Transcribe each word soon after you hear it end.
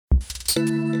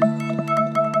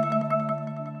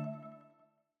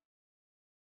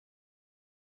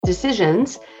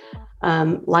decisions,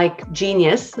 like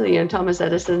genius. Thomas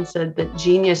Edison said that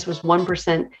genius was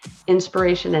 1%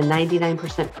 inspiration and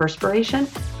 99% perspiration.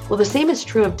 Well, the same is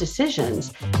true of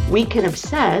decisions. We can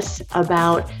obsess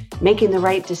about making the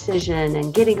right decision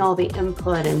and getting all the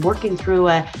input and working through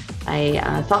a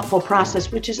thoughtful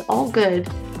process, which is all good,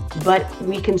 but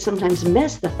we can sometimes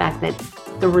miss the fact that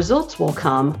the results will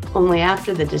come only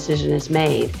after the decision is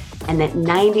made, and that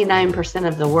 99%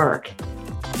 of the work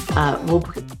will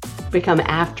become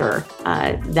after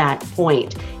that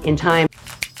point in time.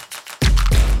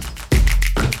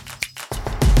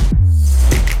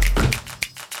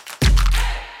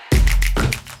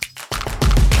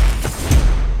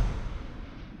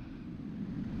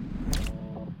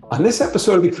 On this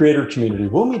episode of the Creator Community,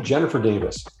 we'll meet Jennifer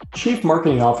Davis, Chief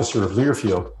Marketing Officer of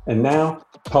Learfield, and now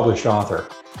published author.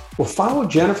 We'll follow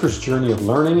Jennifer's journey of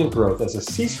learning and growth as a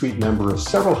C-suite member of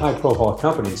several high-profile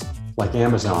companies like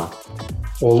Amazon.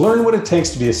 We'll learn what it takes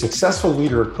to be a successful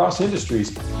leader across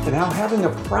industries and how having a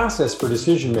process for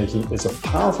decision-making is a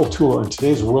powerful tool in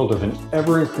today's world of an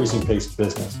ever-increasing pace of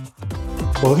business.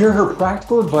 We'll hear her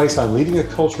practical advice on leading a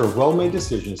culture of well-made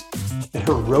decisions and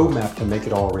her roadmap to make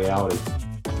it all a reality.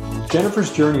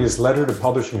 Jennifer's journey has led her to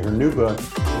publishing her new book,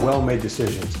 Well-Made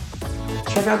Decisions.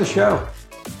 Check out the show.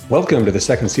 Welcome to the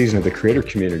second season of the Creator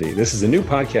Community. This is a new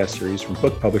podcast series from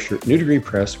book publisher New Degree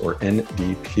Press, or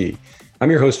NDP.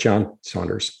 I'm your host, John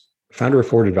Saunders, founder of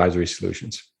Forward Advisory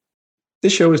Solutions.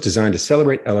 This show is designed to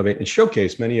celebrate, elevate, and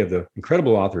showcase many of the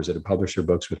incredible authors that have published their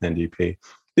books with NDP.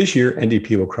 This year,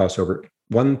 NDP will cross over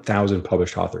 1,000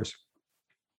 published authors.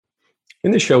 In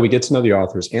this show, we get to know the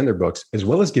authors and their books, as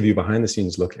well as give you a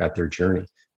behind-the-scenes look at their journey.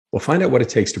 We'll find out what it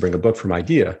takes to bring a book from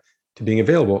idea to being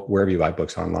available wherever you buy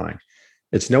books online.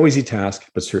 It's no easy task,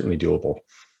 but certainly doable.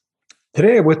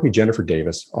 Today, I have with me Jennifer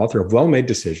Davis, author of Well-Made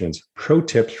Decisions, Pro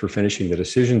Tips for Finishing the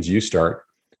Decisions You Start,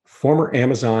 former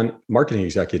Amazon marketing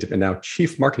executive, and now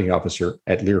Chief Marketing Officer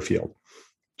at Learfield.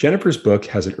 Jennifer's book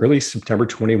has an early September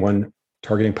 21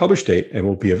 targeting publish date and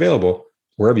will be available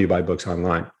wherever you buy books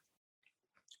online.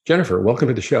 Jennifer, welcome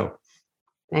to the show.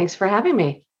 Thanks for having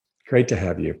me. Great to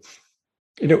have you.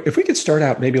 If we could start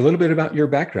out maybe a little bit about your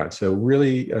background. So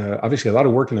really, obviously a lot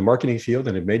of work in the marketing field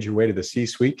and have made your way to the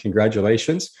C-suite.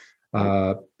 Congratulations.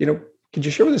 Could you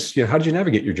share with us, how did you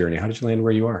navigate your journey? How did you land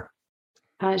where you are?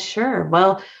 Sure.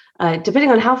 Well,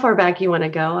 depending on how far back you want to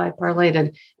go, I parlayed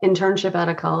an internship out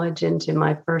of college into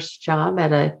my first job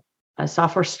at a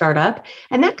software startup.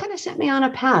 And that kind of set me on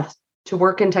a path to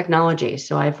work in technology.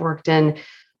 So I've worked in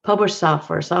published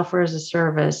software, software as a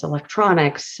service,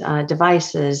 electronics,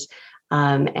 devices,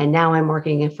 and now I'm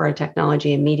working for a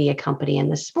technology and media company in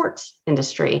the sports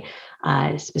industry,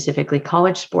 specifically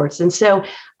college sports. And so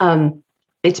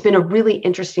it's been a really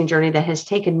interesting journey that has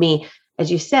taken me,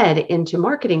 as you said, into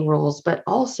marketing roles, but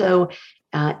also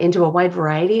into a wide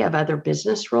variety of other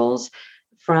business roles,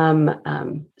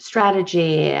 from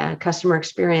strategy, customer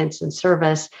experience and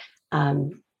service,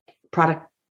 product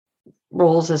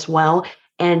roles as well.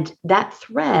 And that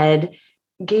thread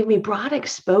gave me broad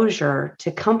exposure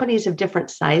to companies of different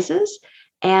sizes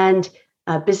and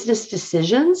business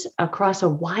decisions across a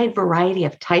wide variety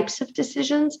of types of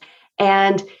decisions.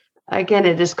 And again,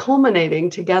 it is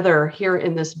culminating together here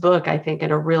in this book, I think,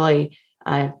 in a really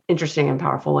interesting and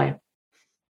powerful way.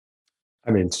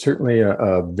 I mean, certainly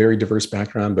a very diverse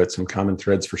background, but some common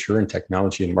threads for sure in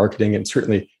technology and marketing, and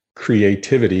certainly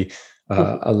creativity.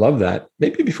 I love that.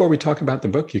 Maybe before we talk about the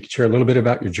book, you could share a little bit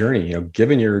about your journey.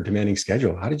 Given your demanding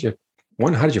schedule, how did you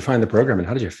find the program, and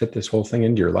how did you fit this whole thing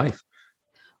into your life?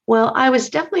 Well, I was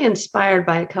definitely inspired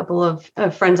by a couple of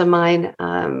friends of mine,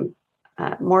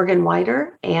 Morgan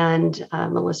Wider and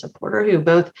Melissa Porter, who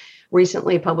both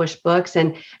recently published books.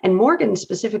 And Morgan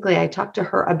specifically, I talked to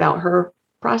her about her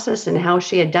process and how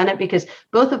she had done it, because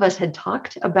both of us had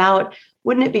talked about,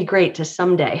 wouldn't it be great to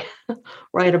someday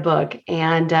write a book?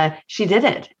 And she did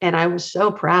it. And I was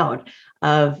so proud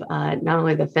of not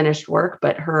only the finished work,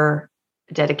 but her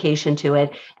dedication to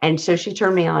it. And so she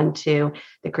turned me on to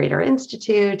the Creator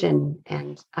Institute,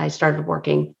 and I started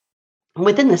working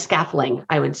within the scaffolding,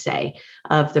 I would say,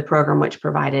 of the program, which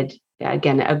provided,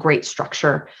 again, a great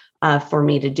structure for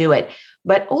me to do it.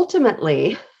 But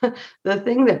ultimately, the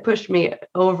thing that pushed me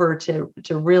over to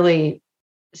really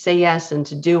say yes and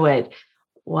to do it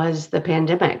was the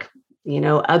pandemic.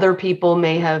 Other people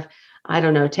may have,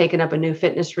 taken up a new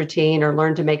fitness routine or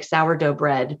learned to make sourdough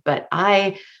bread, but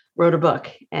I wrote a book.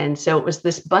 And so it was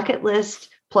this bucket list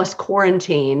plus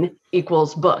quarantine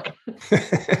equals book.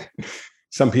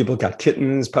 Some people got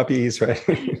kittens, puppies, right?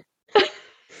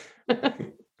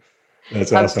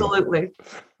 That's awesome. Absolutely.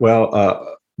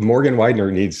 Well, Morgan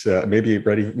Widener needs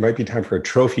might be time for a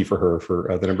trophy for her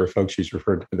for the number of folks she's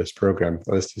referred to this program.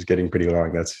 The list is getting pretty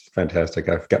long. That's fantastic.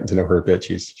 I've gotten to know her a bit.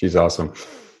 She's awesome.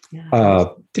 Yeah.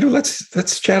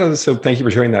 Let's chat on this. So thank you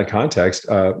for sharing that context.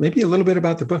 Maybe a little bit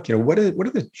about the book. What are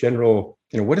the general,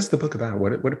 what is the book about?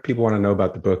 What do people want to know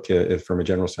about the book from a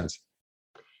general sense?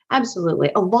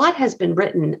 Absolutely. A lot has been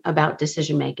written about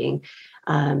decision-making,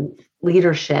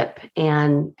 leadership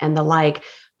and the like,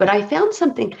 but I found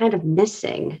something kind of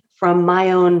missing from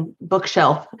my own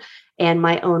bookshelf and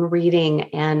my own reading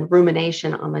and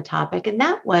rumination on the topic. And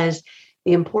that was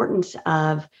the importance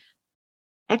of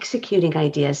executing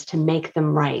ideas to make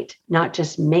them right, not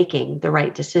just making the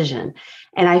right decision.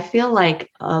 And I feel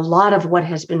like a lot of what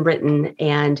has been written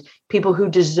and people who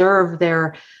deserve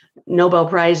their Nobel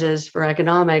Prizes for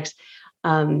economics,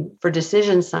 for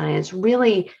decision science,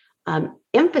 really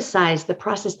emphasize the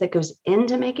process that goes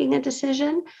into making a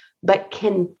decision, but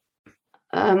can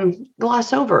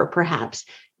gloss over perhaps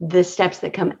the steps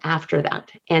that come after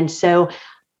that. And so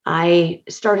I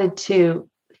started to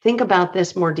think about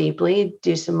this more deeply,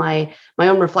 do some my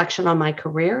own reflection on my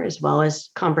career, as well as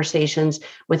conversations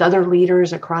with other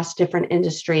leaders across different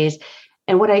industries.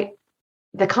 And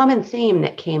the common theme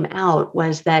that came out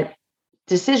was that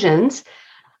decisions,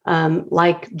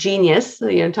 like genius,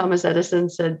 Thomas Edison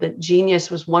said that genius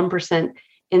was 1%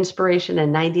 inspiration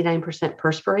and 99%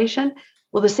 perspiration.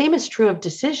 Well, the same is true of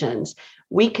decisions.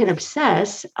 We can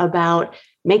obsess about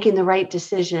making the right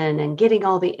decision and getting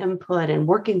all the input and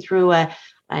working through a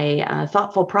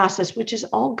thoughtful process, which is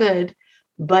all good,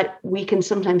 but we can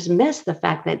sometimes miss the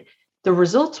fact that the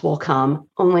results will come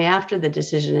only after the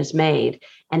decision is made,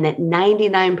 and that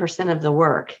 99% of the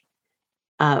work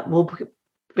will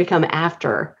become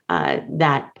after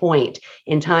that point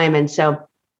in time. And so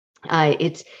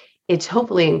it's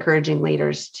hopefully encouraging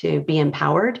leaders to be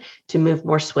empowered, to move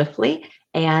more swiftly,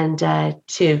 and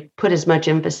to put as much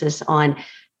emphasis on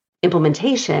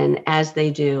implementation as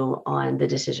they do on the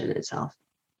decision itself.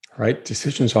 Right.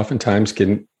 Decisions oftentimes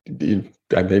can,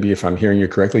 maybe if I'm hearing you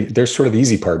correctly, there's sort of the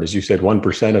easy part, as you said,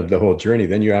 1% of the whole journey.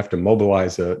 Then you have to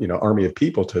mobilize a army of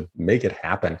people to make it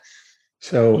happen.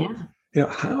 So,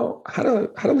 how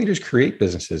do leaders create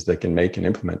businesses that can make and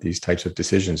implement these types of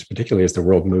decisions, particularly as the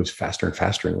world moves faster and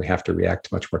faster, and we have to react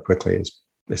much more quickly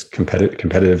as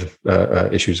competitive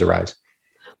issues arise?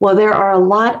 Well, there are a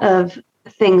lot of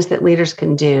things that leaders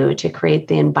can do to create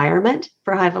the environment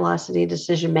for high velocity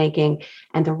decision making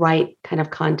and the right kind of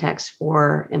context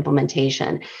for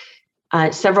implementation.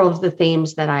 Several of the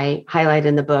themes that I highlight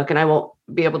in the book, and I won't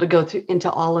be able to go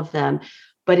into all of them,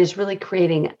 but is really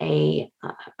creating a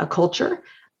culture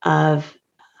of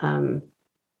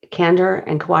candor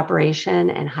and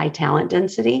cooperation and high talent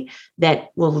density that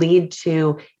will lead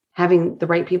to having the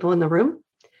right people in the room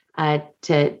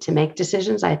to make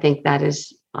decisions. I think that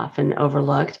is often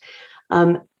overlooked.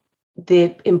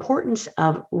 The importance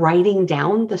of writing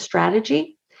down the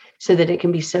strategy so that it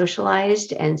can be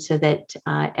socialized and so that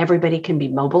everybody can be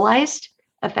mobilized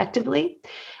effectively.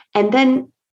 And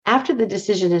then after the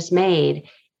decision is made,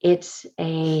 it's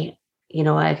a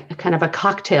kind of a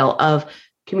cocktail of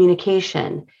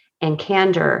communication and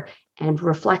candor and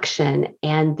reflection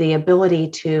and the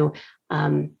ability to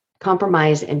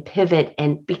compromise and pivot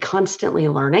and be constantly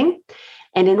learning.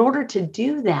 And in order to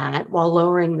do that while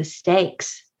lowering the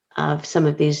stakes of some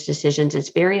of these decisions,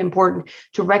 it's very important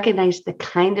to recognize the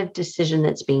kind of decision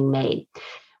that's being made.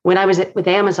 When I was with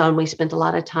Amazon, we spent a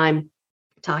lot of time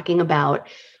talking about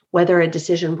whether a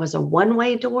decision was a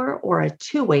one-way door or a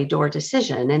two-way door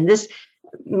decision. And this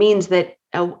means that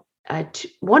a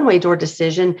one-way door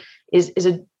decision is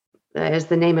as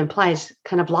the name implies,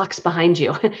 kind of locks behind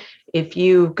you. If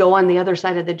you go on the other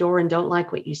side of the door and don't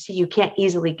like what you see, you can't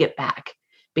easily get back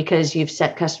because you've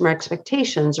set customer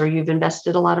expectations or you've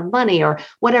invested a lot of money or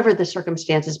whatever the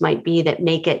circumstances might be that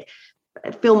make it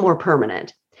feel more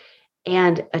permanent.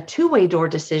 And a two-way door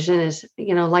decision is,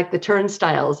 like the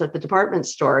turnstiles at the department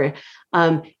store.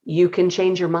 You can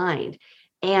change your mind.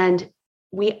 And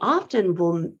we often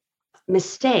will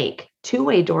mistake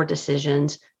two-way door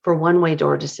decisions for one-way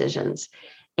door decisions.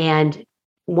 And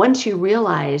once you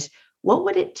realize what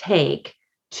would it take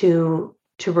to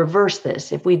reverse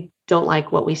this if we don't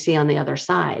like what we see on the other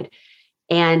side,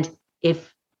 and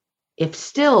if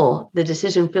still the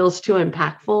decision feels too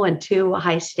impactful and too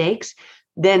high stakes,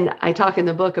 then I talk in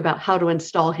the book about how to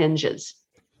install hinges,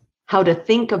 how to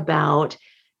think about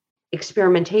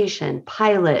experimentation,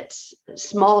 pilots,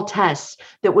 small tests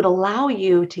that would allow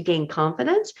you to gain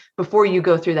confidence before you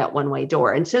go through that one-way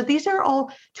door. And so these are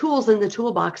all tools in the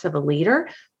toolbox of a leader,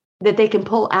 that they can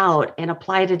pull out and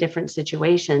apply to different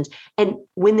situations. And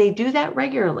when they do that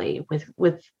regularly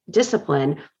with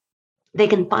discipline, they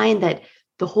can find that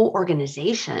the whole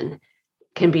organization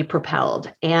can be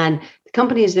propelled. And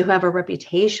companies who have a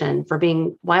reputation for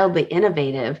being wildly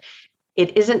innovative,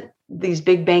 it isn't these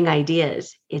big bang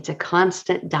ideas. It's a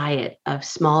constant diet of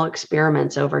small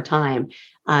experiments over time,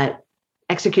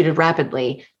 executed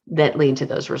rapidly, that lead to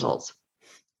those results.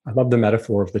 I love the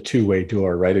metaphor of the two-way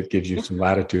door, right? It gives you some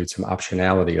latitude, some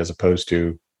optionality, as opposed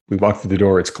to we walk through the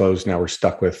door, it's closed, now we're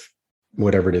stuck with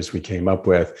whatever it is we came up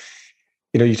with.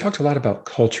 You talked a lot about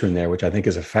culture in there, which I think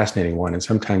is a fascinating one and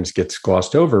sometimes gets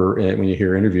glossed over when you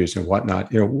hear interviews and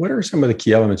whatnot. What are some of the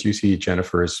key elements you see,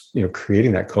 Jennifer, as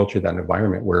creating that culture, that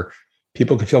environment where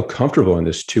people can feel comfortable in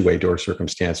this two-way door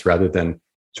circumstance rather than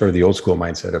sort of the old school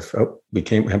mindset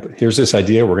of, here's this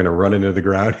idea, we're going to run into the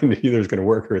ground and either it's going to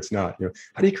work or it's not.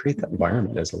 How do you create that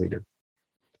environment as a leader?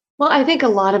 Well, I think a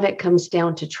lot of it comes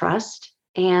down to trust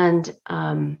and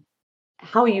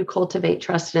how you cultivate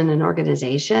trust in an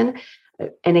organization.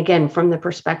 And again, from the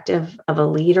perspective of a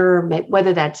leader,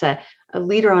 whether that's a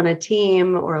leader on a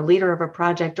team or a leader of a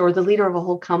project or the leader of a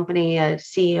whole company, a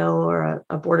CEO or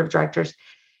a board of directors,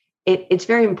 it's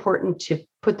very important to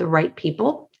put the right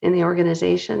people in the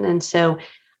organization. And so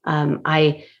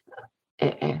I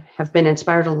have been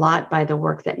inspired a lot by the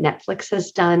work that Netflix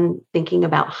has done, thinking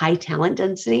about high talent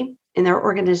density in their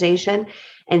organization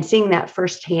and seeing that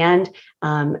firsthand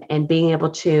and being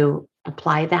able to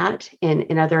apply that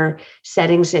in other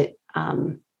settings.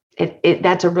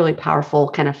 That's a really powerful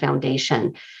kind of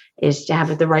foundation, is to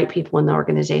have the right people in the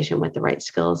organization with the right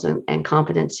skills and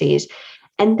competencies.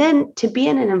 And then to be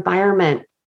in an environment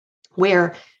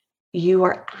where you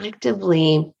are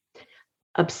actively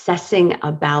obsessing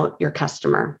about your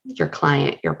customer, your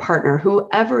client, your partner,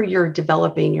 whoever you're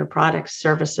developing your products,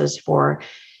 services for.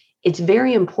 It's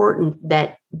very important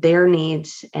that their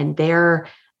needs and their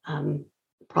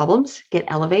problems get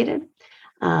elevated.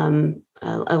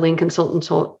 A lean consultant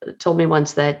told me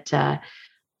once that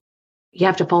you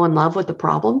have to fall in love with the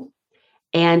problem.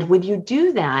 And when you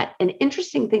do that, an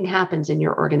interesting thing happens in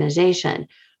your organization.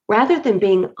 Rather than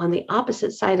being on the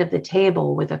opposite side of the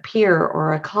table with a peer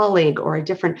or a colleague or a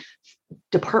different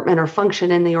department or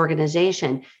function in the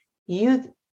organization,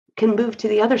 you can move to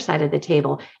the other side of the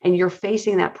table and you're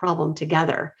facing that problem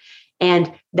together.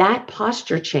 And that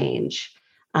posture change,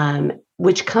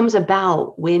 which comes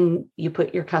about when you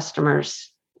put your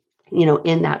customers,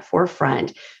 in that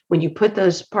forefront, when you put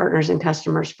those partners and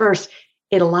customers first,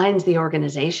 it aligns the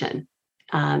organization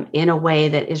in a way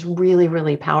that is really,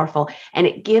 really powerful. And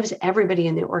it gives everybody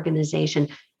in the organization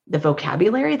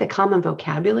the common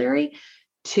vocabulary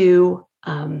to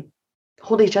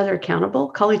hold each other accountable,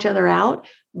 call each other out,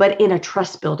 but in a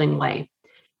trust building way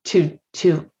to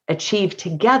achieve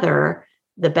together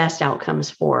the best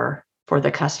outcomes for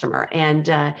the customer. And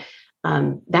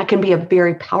that can be a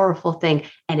very powerful thing,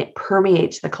 and it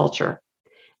permeates the culture.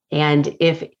 And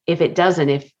if it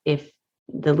doesn't, if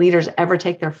the leaders ever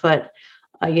take their foot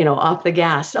off the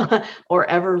gas or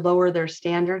ever lower their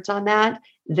standards on that,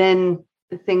 then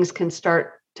things can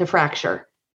start to fracture.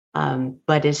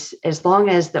 But as long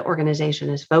as the organization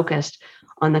is focused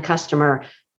on the customer,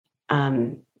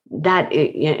 that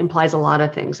implies a lot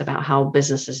of things about how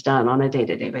business is done on a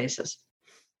day-to-day basis.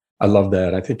 I love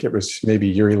that. I think it was maybe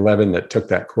Yuri Levin that took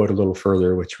that quote a little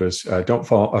further, which was don't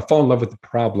fall in love with the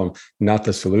problem, not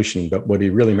the solution. But what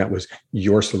he really meant was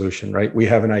your solution, right? We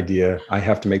have an idea. I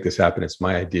have to make this happen. It's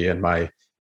my idea and my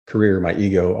career, my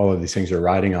ego, all of these things are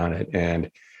riding on it.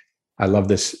 And I love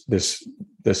this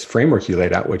framework you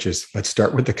laid out, which is let's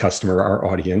start with the customer, our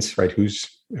audience, right?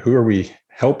 Who are we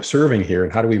help serving here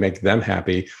and how do we make them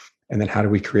happy? And then how do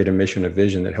we create a mission, a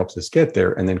vision that helps us get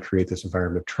there, and then create this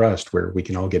environment of trust where we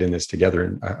can all get in this together.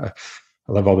 And I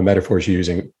love all the metaphors you're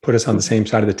using. Put us on the same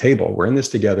side of the table. We're in this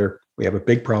together. We have a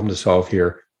big problem to solve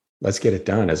here. Let's get it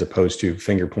done, as opposed to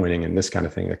finger pointing and this kind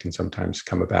of thing that can sometimes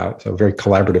come about. So a very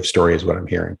collaborative story is what I'm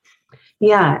hearing.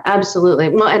 Yeah, absolutely.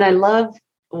 Well, and I love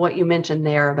what you mentioned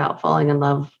there about falling in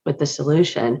love with the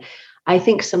solution. I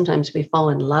think sometimes we fall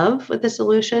in love with the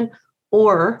solution,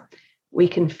 or we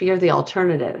can fear the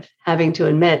alternative, having to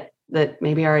admit that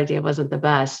maybe our idea wasn't the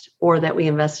best, or that we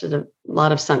invested a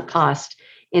lot of sunk cost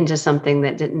into something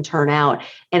that didn't turn out.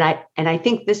 And I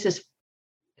think this is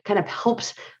kind of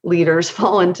helps leaders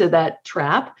fall into that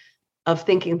trap of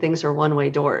thinking things are one-way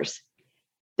doors.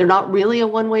 They're not really a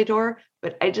one-way door,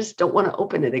 but I just don't want to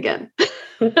open it again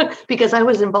because I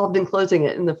was involved in closing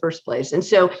it in the first place. And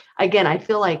so again, I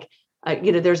feel like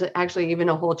there's actually even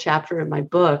a whole chapter in my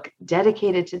book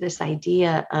dedicated to this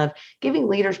idea of giving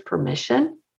leaders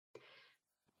permission,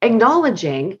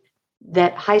 acknowledging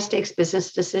that high stakes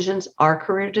business decisions are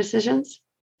career decisions.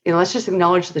 Let's just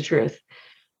acknowledge the truth.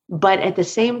 But at the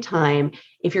same time,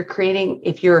 if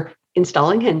you're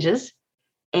installing hinges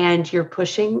and you're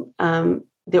pushing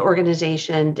the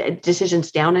organization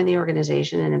decisions down in the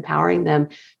organization and empowering them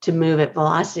to move at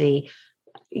velocity,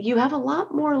 you have a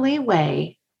lot more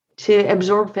leeway to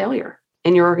absorb failure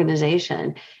in your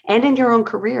organization and in your own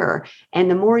career. And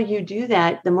the more you do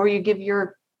that, the more you give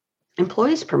your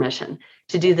employees permission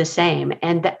to do the same.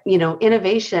 And that,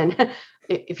 innovation,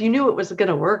 if you knew it was going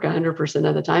to work 100%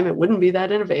 of the time, it wouldn't be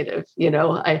that innovative.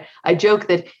 I joke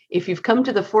that if you've come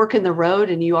to the fork in the road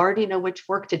and you already know which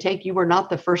fork to take, you were not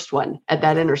the first one at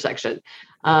that intersection.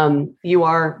 You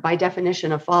are by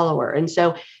definition a follower. And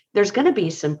so there's going to be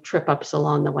some trip ups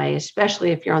along the way,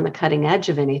 especially if you're on the cutting edge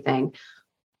of anything.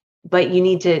 But you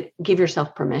need to give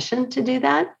yourself permission to do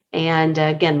that. And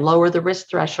again, lower the risk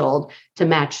threshold to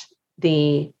match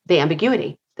the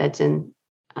ambiguity that's in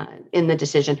the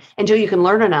decision until you can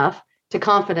learn enough to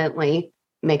confidently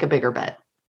make a bigger bet.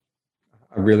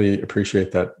 I really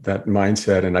appreciate that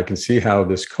mindset. And I can see how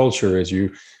this culture, as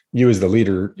you as the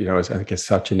leader, as I think as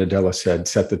Satya Nadella said,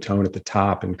 set the tone at the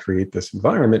top and create this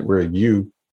environment where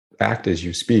you act as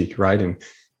you speak, right? And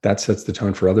that sets the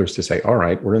tone for others to say, all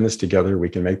right, we're in this together. We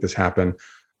can make this happen.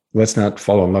 Let's not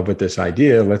fall in love with this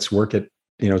idea. Let's work it,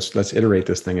 let's iterate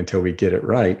this thing until we get it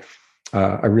right.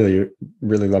 I really,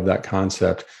 really love that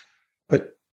concept.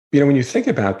 But, when you think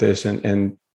about this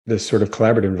and this sort of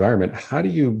collaborative environment, how do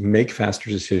you make faster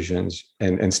decisions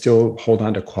and still hold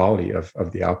on to quality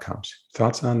of the outcomes?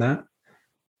 Thoughts on that?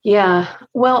 Yeah,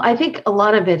 well, I think a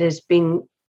lot of it is being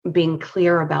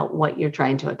clear about what you're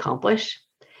trying to accomplish.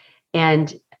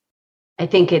 And I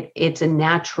think it's a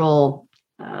natural,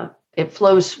 it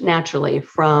flows naturally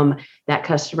from that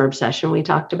customer obsession we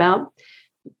talked about,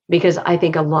 because I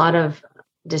think a lot of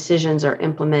decisions are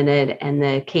implemented and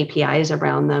the KPIs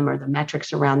around them or the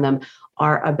metrics around them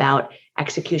are about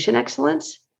execution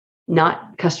excellence,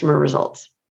 not customer results.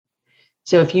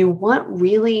 So if you want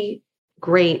really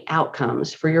great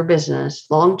outcomes for your business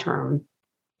long-term,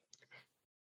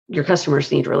 your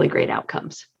customers need really great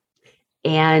outcomes.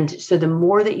 And so the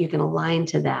more that you can align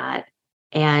to that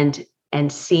and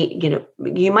see,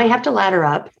 you might have to ladder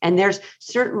up, and there's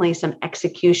certainly some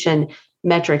execution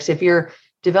metrics. If you're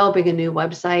developing a new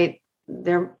website,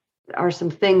 there are some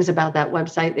things about that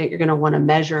website that you're going to want to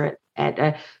measure at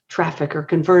a traffic or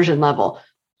conversion level.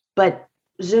 But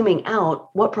zooming out,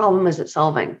 what problem is it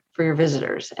solving for your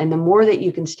visitors? And the more that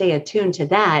you can stay attuned to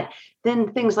that,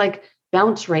 then things like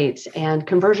bounce rates and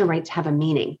conversion rates have a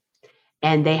meaning,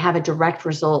 and they have a direct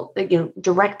result,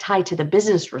 direct tie to the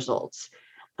business results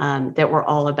that we're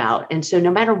all about. And so no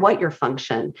matter what your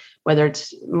function, whether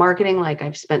it's marketing, like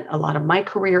I've spent a lot of my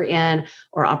career in,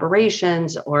 or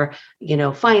operations, or,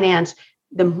 finance,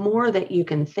 the more that you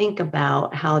can think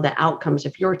about how the outcomes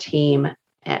of your team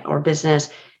or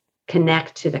business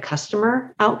connect to the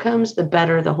customer outcomes, the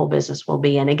better the whole business will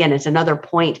be. And again, it's another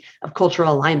point of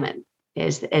cultural alignment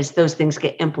as those things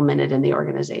get implemented in the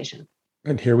organization.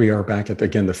 And here we are back at,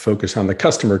 again, the focus on the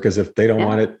customer, because if they don't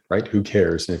want it, right, who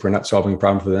cares? And if we're not solving a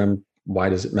problem for them, why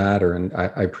does it matter? And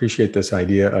I appreciate this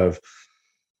idea of,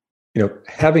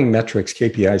 having metrics,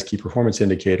 KPIs, key performance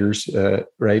indicators,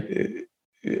 right,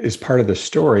 is part of the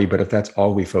story. But if that's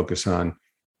all we focus on,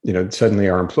 suddenly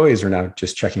our employees are now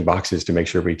just checking boxes to make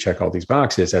sure we check all these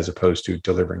boxes, as opposed to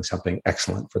delivering something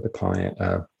excellent for the client.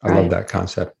 I love that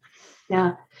concept.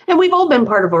 Yeah. And we've all been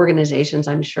part of organizations,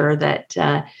 I'm sure, that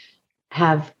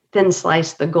have thin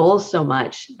sliced the goals so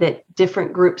much that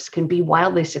different groups can be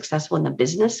wildly successful and the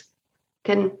business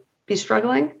can be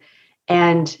struggling.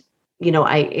 And,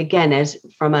 as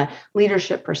from a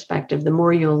leadership perspective, the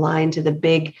more you align to the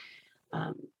big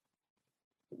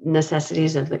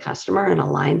necessities of the customer and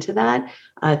align to that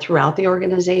throughout the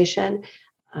organization,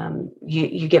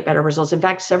 you get better results. In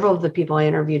fact, several of the people I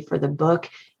interviewed for the book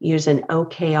use an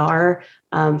OKR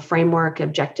framework,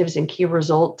 objectives and key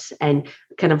results, and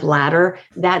kind of ladder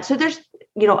that. So there's,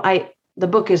 the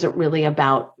book isn't really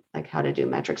about like how to do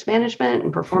metrics management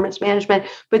and performance management,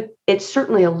 but it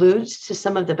certainly alludes to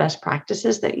some of the best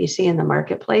practices that you see in the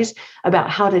marketplace about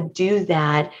how to do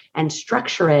that and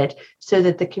structure it so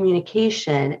that the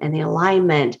communication and the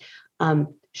alignment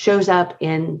shows up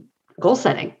in goal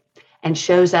setting and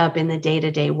shows up in the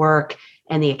day-to-day work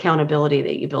and the accountability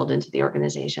that you build into the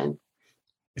organization.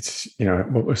 It's,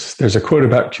 there's a quote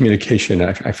about communication.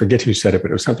 I forget who said it,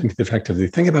 but it was something to the effect of, the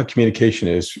thing about communication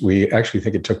is we actually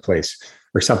think it took place,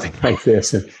 or something like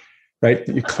this. And, right.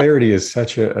 Clarity is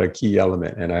such a key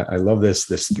element. And I love this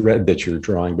thread that you're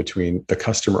drawing between the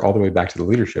customer all the way back to the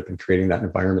leadership and creating that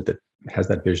environment that has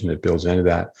that vision that builds into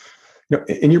that.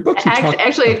 In your book, you talk.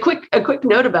 Actually, a quick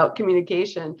note about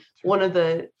communication. One of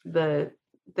the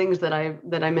things that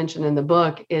I mentioned in the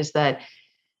book is that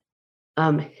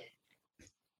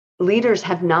leaders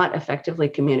have not effectively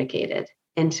communicated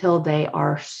until they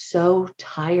are so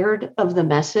tired of the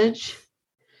message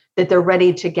that they're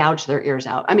ready to gouge their ears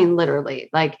out. I mean, literally,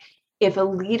 like if a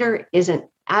leader isn't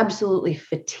absolutely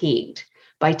fatigued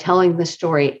by telling the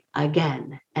story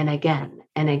again and again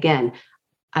and again,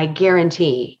 I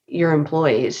guarantee your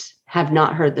employees have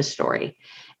not heard the story.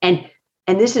 And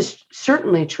this is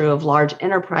certainly true of large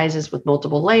enterprises with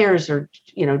multiple layers or,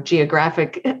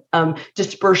 geographic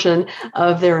dispersion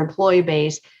of their employee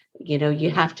base. You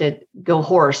have to go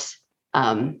hoarse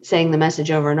saying the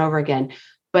message over and over again.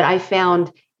 But I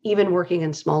found even working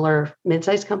in smaller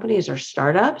mid-sized companies or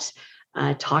startups,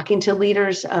 talking to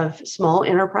leaders of small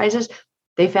enterprises,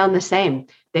 they found the same.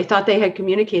 They thought they had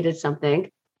communicated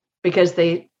something because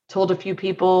they told a few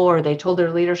people or they told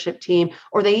their leadership team,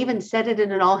 or they even said it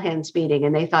in an all hands meeting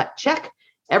and they thought, check,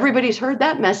 everybody's heard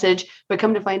that message, but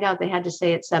come to find out they had to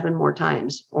say it 7 more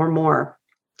times or more.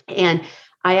 And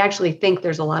I actually think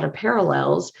there's a lot of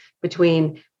parallels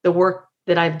between the work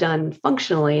that I've done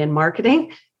functionally in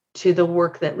marketing to the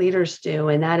work that leaders do.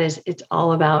 And that is, it's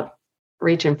all about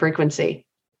reach and frequency.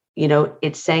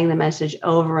 It's saying the message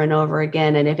over and over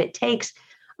again. And if it takes,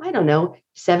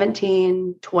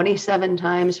 27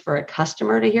 times for a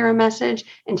customer to hear a message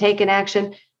and take an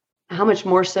action, how much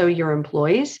more so your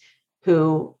employees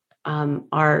who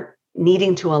are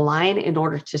needing to align in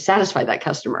order to satisfy that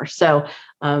customer. So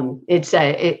it's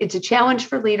a challenge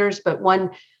for leaders, but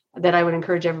one that I would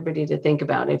encourage everybody to think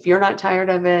about. If you're not tired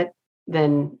of it,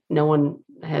 then no one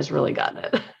has really gotten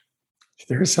it.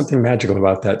 There is something magical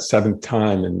about that 7th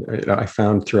time. And I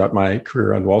found throughout my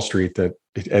career on Wall Street that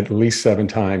at least 7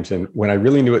 times. And when I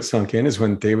really knew it sunk in is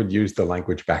when they would use the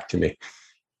language back to me,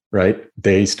 right?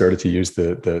 They started to use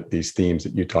these themes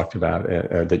that you talked about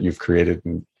that you've created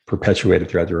and perpetuated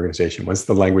throughout the organization. Once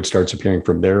the language starts appearing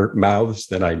from their mouths,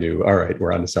 then I knew, all right,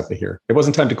 we're onto something here. It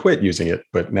wasn't time to quit using it,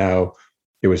 but now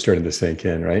it was starting to sink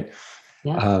in, right?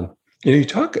 Yeah. You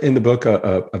talk in the book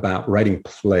about writing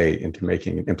play into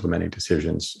making and implementing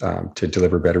decisions to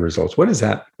deliver better results. What is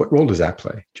that? What role does that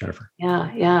play, Jennifer?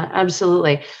 Yeah,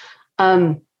 absolutely.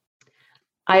 I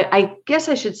guess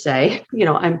I should say,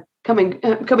 I'm coming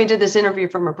to this interview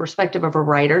from a perspective of a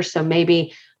writer. So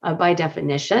maybe by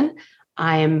definition,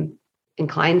 I'm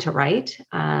inclined to write,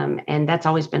 and that's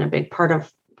always been a big part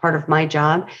of my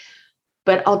job.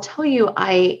 But I'll tell you,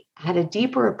 I had a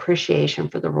deeper appreciation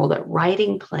for the role that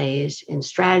writing plays in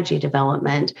strategy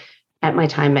development at my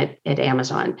time at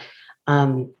Amazon.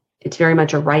 It's very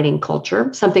much a writing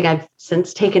culture, something I've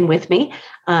since taken with me.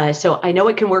 So I know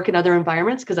it can work in other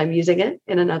environments because I'm using it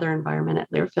in another environment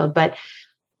at Learfield, but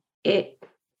it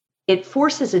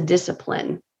forces a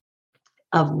discipline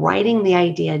of writing the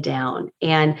idea down.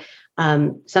 And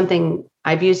something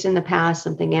I've used in the past,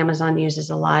 something Amazon uses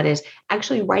a lot, is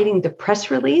actually writing the press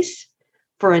release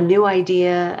for a new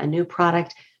idea, a new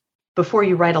product. Before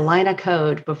you write a line of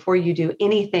code, before you do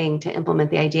anything to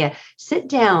implement the idea, sit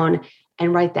down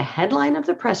and write the headline of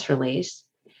the press release.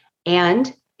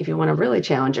 And if you want to really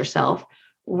challenge yourself,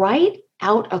 write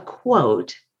out a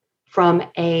quote from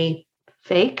a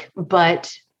fake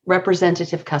but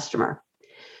representative customer.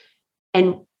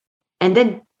 And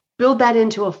then build that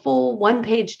into a full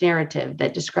 1-page narrative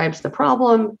that describes the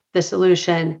problem, the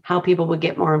solution, how people would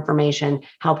get more information,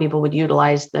 how people would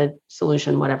utilize the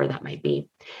solution, whatever that might be.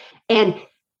 And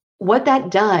what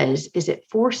that does is it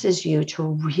forces you to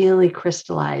really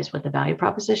crystallize what the value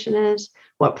proposition is,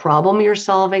 what problem you're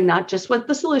solving, not just what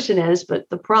the solution is, but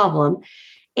the problem.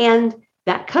 And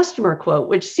that customer quote,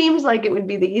 which seems like it would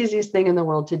be the easiest thing in the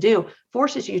world to do,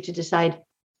 forces you to decide,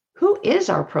 who is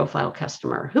our profile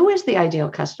customer? Who is the ideal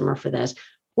customer for this?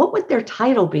 What would their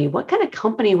title be? What kind of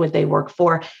company would they work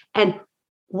for? And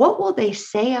what will they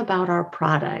say about our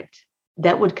product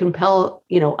that would compel,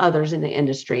 others in the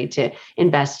industry to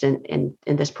invest in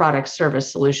this product,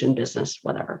 service, solution, business,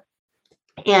 whatever?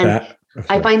 And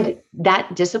I find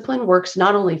that discipline works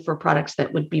not only for products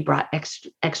that would be brought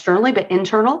externally, but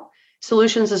internal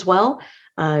solutions as well.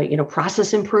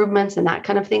 Process improvements and that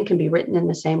kind of thing can be written in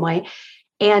the same way.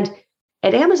 And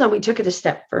at Amazon, we took it a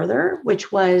step further,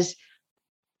 which was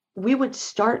we would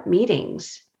start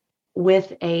meetings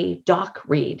with a doc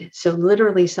read. So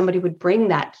literally somebody would bring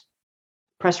that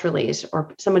press release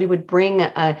or somebody would bring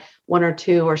a 1 or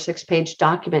 2 or 6-page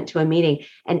document to a meeting.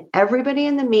 And everybody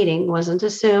in the meeting wasn't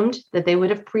assumed that they would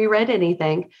have pre-read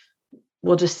anything.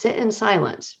 We'll just sit in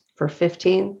silence for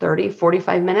 15, 30,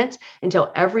 45 minutes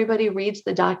until everybody reads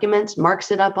the documents, marks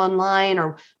it up online,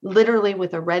 or literally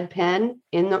with a red pen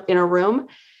in a room.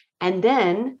 And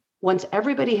then once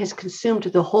everybody has consumed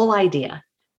the whole idea,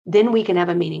 then we can have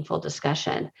a meaningful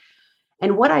discussion.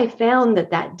 And what I found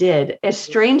that did, as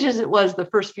strange as it was the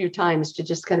first few times to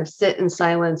just kind of sit in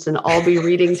silence and all be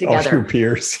reading together. All your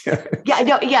peers.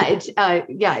 It's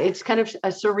kind of a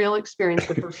surreal experience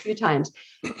the first few times.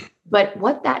 But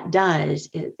what that does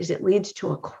is it leads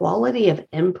to a quality of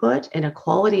input and a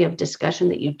quality of discussion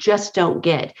that you just don't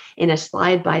get in a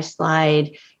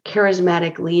slide-by-slide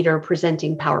charismatic leader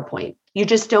presenting PowerPoint. You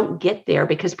just don't get there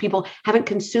because people haven't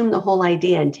consumed the whole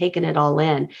idea and taken it all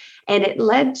in. And it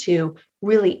led to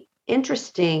really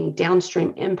interesting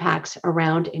downstream impacts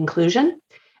around inclusion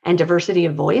and diversity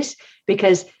of voice,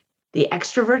 because the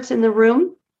extroverts in the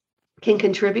room can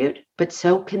contribute, but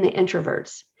so can the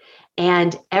introverts.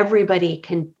 And everybody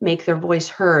can make their voice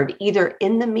heard, either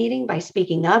in the meeting by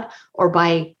speaking up or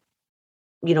by,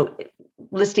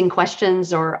 listing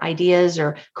questions or ideas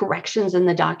or corrections in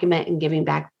the document and giving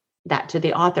back that to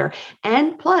the author.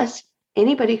 And plus,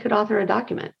 anybody could author a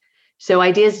document. So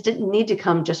ideas didn't need to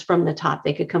come just from the top.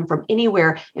 They could come from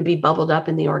anywhere and be bubbled up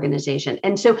in the organization.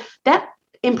 And so that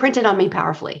imprinted on me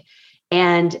powerfully.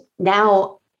 And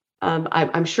now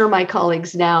I'm sure my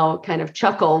colleagues now kind of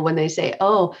chuckle when they say,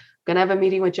 oh, I'm going to have a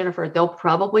meeting with Jennifer. There'll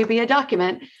probably be a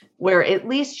document where at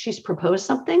least she's proposed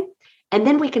something, and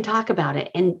then we can talk about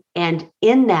it. And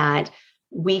in that,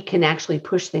 we can actually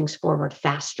push things forward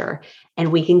faster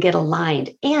and we can get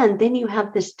aligned. And then you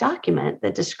have this document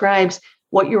that describes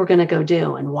what you were going to go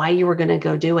do and why you were going to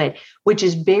go do it, which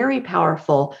is very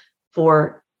powerful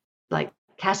for like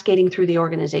cascading through the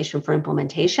organization for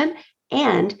implementation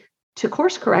and to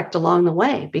course correct along the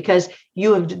way, because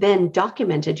you have then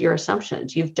documented your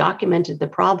assumptions. You've documented the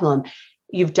problem.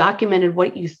 You've documented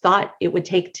what you thought it would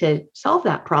take to solve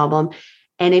that problem.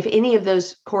 And if any of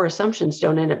those core assumptions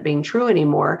don't end up being true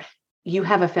anymore, you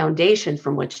have a foundation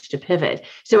from which to pivot.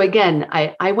 So again,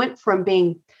 I went from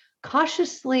being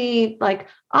cautiously like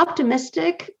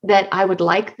optimistic that I would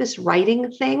like this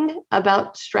writing thing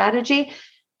about strategy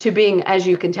to being, as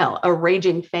you can tell, a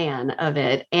raging fan of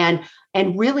it and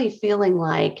really feeling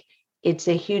like it's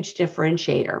a huge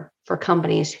differentiator for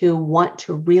companies who want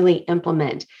to really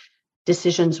implement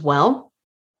decisions well,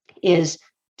 is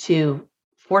to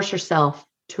force yourself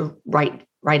to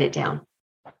write it down.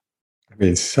 I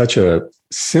mean, it's such a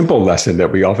simple lesson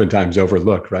that we oftentimes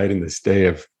overlook, right? In this day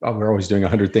of, we're always doing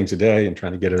 100 things a day and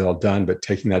trying to get it all done, but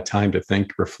taking that time to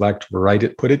think, reflect, write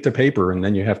it, put it to paper, and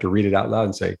then you have to read it out loud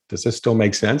and say, does this still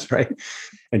make sense, right?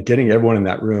 And getting everyone in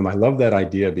that room. I love that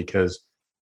idea because,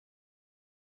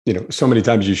 so many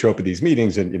times you show up at these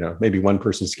meetings and, maybe one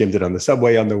person skimmed it on the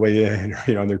subway on the way in,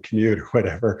 or, on their commute or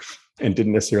whatever, and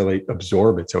didn't necessarily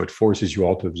absorb it. So it forces you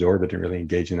all to absorb it and really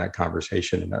engage in that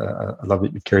conversation. And I love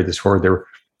that you carried this forward. There were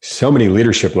so many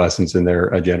leadership lessons in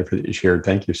there, Jennifer, that you shared.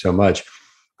 Thank you so much.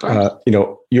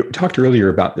 You talked earlier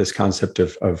about this concept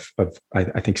of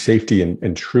I think safety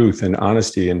and truth and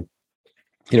honesty. And,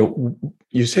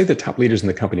 you say that top leaders in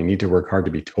the company need to work hard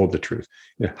to be told the truth.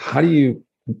 How do you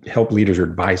help leaders or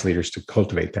advise leaders to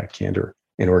cultivate that candor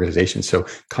in organizations so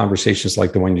conversations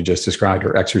like the one you just described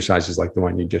or exercises like the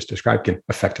one you just described can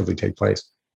effectively take place?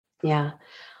 Yeah.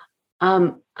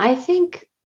 I think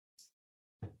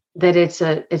that it's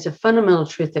a fundamental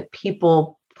truth that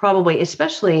people probably,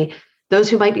 especially those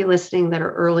who might be listening that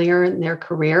are earlier in their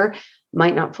career,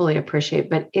 might not fully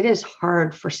appreciate, but it is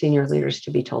hard for senior leaders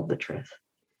to be told the truth.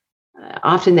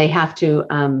 Often they have to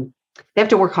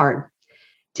work hard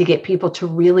to get people to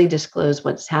really disclose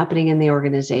what's happening in the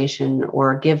organization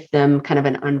or give them kind of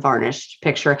an unvarnished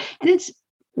picture. And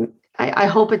I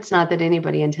hope it's not that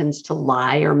anybody intends to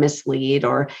lie or mislead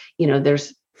or,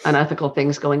 there's unethical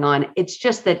things going on. It's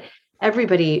just that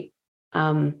everybody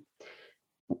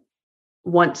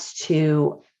wants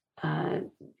to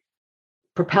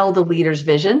propel the leader's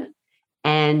vision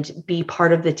and be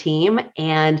part of the team.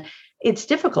 And it's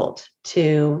difficult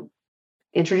to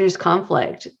introduce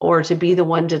conflict or to be the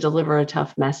one to deliver a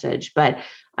tough message. But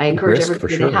I encourage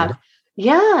everybody to have,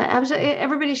 absolutely.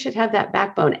 Everybody should have that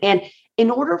backbone. And in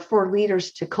order for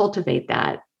leaders to cultivate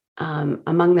that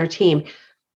among their team,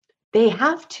 they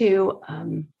have to,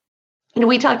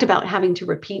 we talked about having to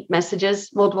repeat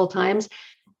messages multiple times.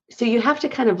 So you have to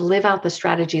kind of live out the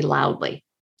strategy loudly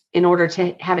in order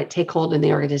to have it take hold in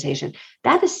the organization.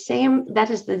 That is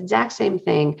the exact same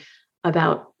thing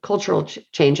about cultural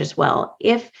change as well.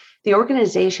 If the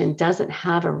organization doesn't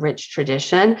have a rich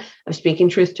tradition of speaking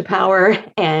truth to power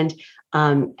and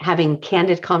having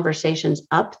candid conversations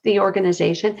up the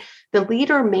organization. The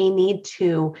leader may need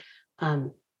to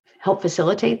help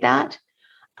facilitate that.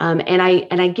 And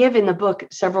I give in the book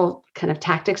several kind of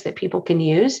tactics that people can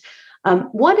use.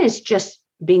 One is just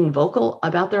being vocal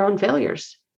about their own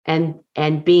failures and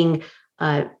being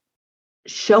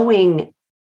showing,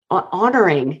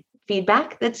 honoring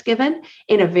feedback that's given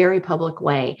in a very public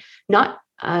way. Not,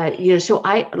 so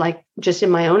I like just in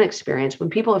my own experience, when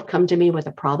people have come to me with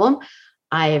a problem,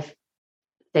 I've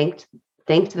thanked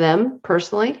them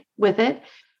personally with it.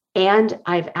 And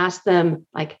I've asked them,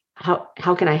 like,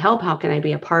 how can I help? How can I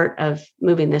be a part of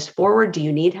moving this forward? Do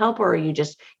you need help, or are you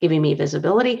just giving me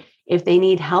visibility? If they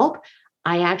need help,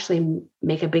 I actually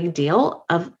make a big deal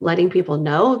of letting people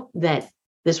know that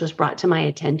this was brought to my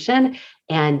attention,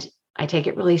 and I take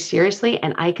it really seriously.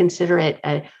 And I consider it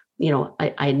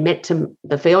I admit to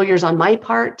the failures on my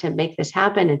part to make this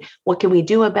happen. And what can we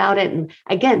do about it? And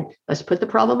again, let's put the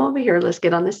problem over here. Let's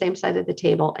get on the same side of the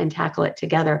table and tackle it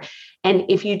together. And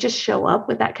if you just show up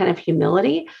with that kind of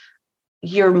humility,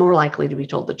 you're more likely to be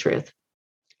told the truth.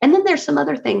 And then there's some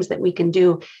other things that we can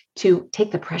do to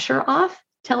take the pressure off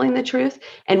telling the truth.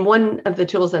 And one of the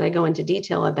tools that I go into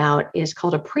detail about is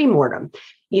called a pre-mortem.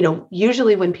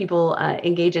 Usually when people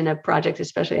engage in a project,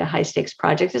 especially a high stakes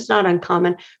project, it's not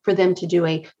uncommon for them to do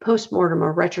a post-mortem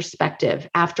or retrospective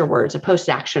afterwards, a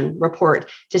post-action report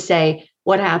to say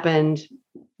what happened,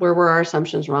 where were our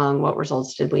assumptions wrong, what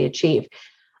results did we achieve.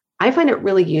 I find it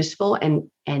really useful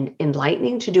and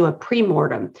enlightening to do a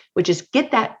pre-mortem, which is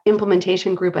get that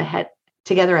implementation group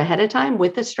together ahead of time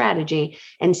with the strategy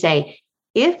and say,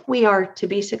 if we are to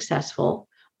be successful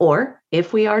or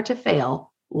if we are to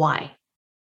fail, why?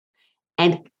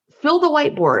 And fill the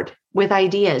whiteboard with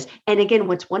ideas. And again,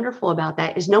 what's wonderful about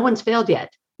that is no one's failed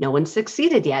yet. No one's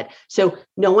succeeded yet. So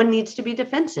no one needs to be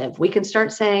defensive. We can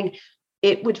start saying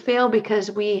it would fail because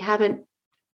we haven't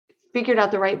figured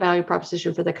out the right value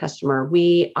proposition for the customer.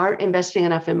 We aren't investing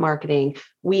enough in marketing.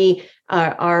 We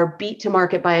are beat to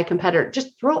market by a competitor.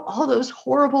 Just throw all those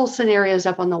horrible scenarios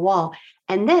up on the wall.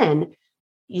 And then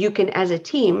you can, as a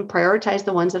team, prioritize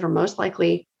the ones that are most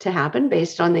likely to happen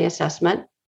based on the assessment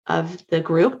of the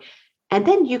group. And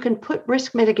then you can put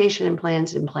risk mitigation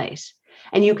plans in place.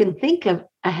 And you can think of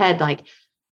ahead, like,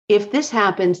 if this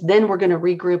happens, then we're going to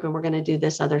regroup and we're going to do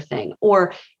this other thing.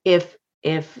 Or if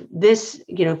this,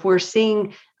 if we're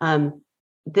seeing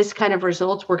this kind of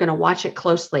results, we're going to watch it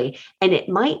closely. And it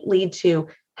might lead to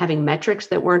having metrics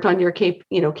that weren't on your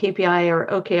KPI or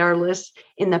OKR list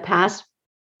in the past,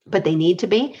 but they need to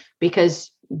be, because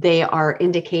they are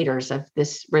indicators of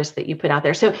this risk that you put out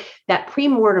there. So that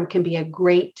pre-mortem can be a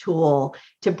great tool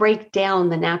to break down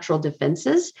the natural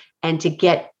defenses and to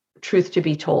get truth to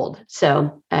be told.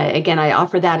 So again, I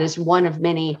offer that as one of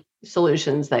many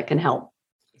solutions that can help.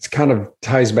 It kind of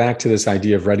ties back to this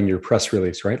idea of writing your press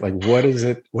release, right? Like, what is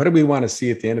it? What do we want to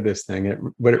see at the end of this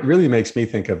thing? What it really makes me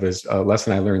think of is a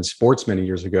lesson I learned in sports many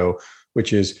years ago,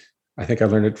 which is, I think I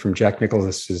learned it from Jack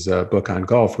Nicklaus's book on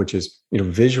golf, which is,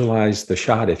 visualize the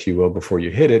shot, if you will, before you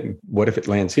hit it. What if it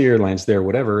lands here, lands there,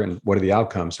 whatever, and what are the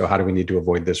outcomes? So how do we need to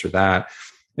avoid this or that?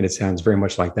 And it sounds very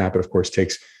much like that, but of course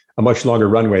takes a much longer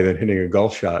runway than hitting a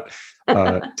golf shot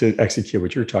to execute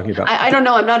what you're talking about. I don't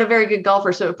know. I'm not a very good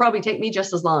golfer, so it would probably take me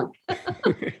just as long.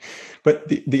 But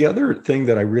the other thing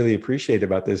that I really appreciate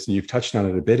about this, and you've touched on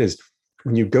it a bit, is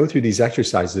when you go through these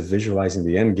exercises of visualizing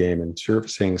the end game and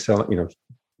surfacing,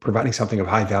 providing something of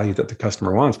high value that the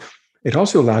customer wants, it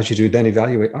also allows you to then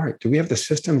evaluate, all right, do we have the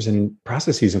systems and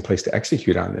processes in place to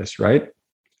execute on this, right?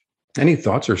 Any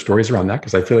thoughts or stories around that?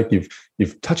 Because I feel like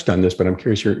you've touched on this, but I'm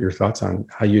curious your thoughts on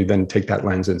how you then take that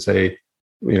lens and say,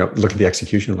 look at the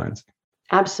execution lens.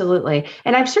 Absolutely.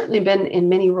 And I've certainly been in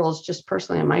many roles just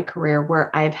personally in my career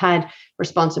where I've had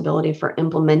responsibility for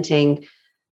implementing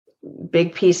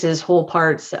big pieces, whole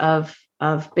parts of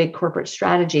big corporate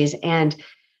strategies. And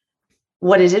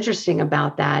what is interesting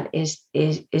about that is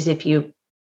if you,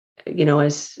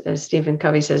 as Stephen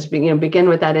Covey says, begin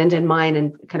with that end in mind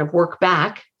and kind of work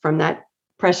back from that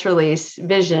press release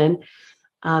vision,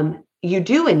 you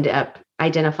do end up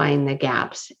identifying the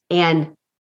gaps. And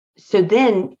so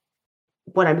then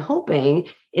what I'm hoping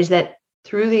is that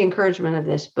through the encouragement of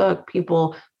this book,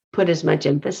 people put as much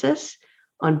emphasis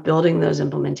on building those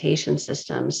implementation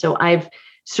systems. So I've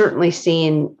certainly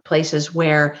seen places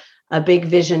where a big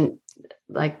vision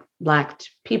lacked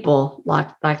people,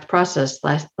 lacked process,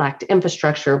 lacked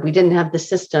infrastructure. We didn't have the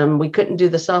system. We couldn't do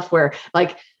the software.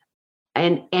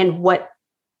 And what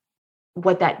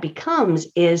that becomes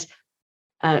is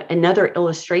another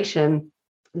illustration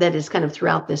that is kind of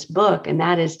throughout this book, and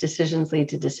that is decisions lead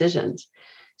to decisions.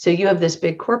 So you have this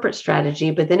big corporate strategy,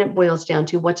 but then it boils down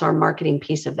to what's our marketing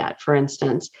piece of that, for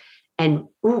instance. And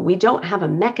we don't have a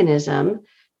mechanism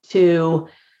to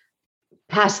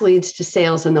pass leads to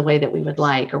sales in the way that we would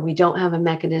like, or we don't have a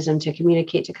mechanism to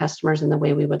communicate to customers in the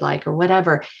way we would like, or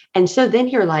whatever. And so then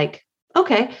you're like,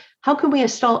 okay, how can we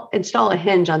install a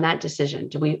hinge on that decision?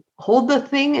 Do we hold the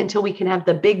thing until we can have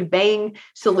the big bang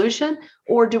solution?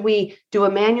 Or do we do a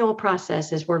manual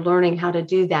process as we're learning how to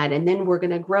do that? And then we're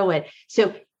going to grow it.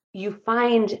 So you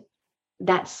find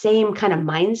that same kind of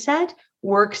mindset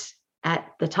works at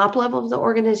the top level of the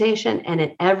organization and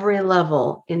at every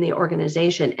level in the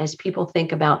organization as people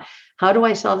think about, how do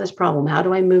I solve this problem? How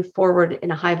do I move forward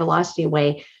in a high velocity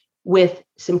way with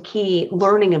some key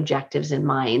learning objectives in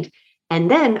mind?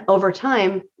 And then over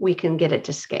time, we can get it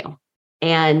to scale.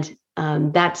 And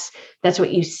that's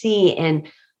what you see in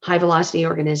high velocity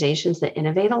organizations that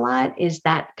innovate a lot, is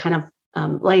that kind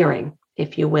of layering,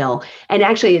 if you will. And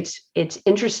actually, it's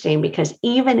interesting because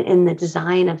even in the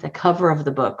design of the cover of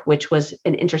the book, which was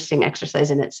an interesting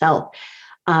exercise in itself,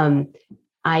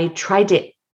 I tried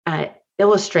to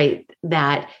illustrate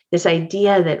that this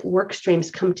idea that work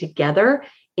streams come together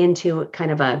into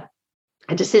kind of a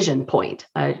decision point,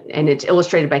 and it's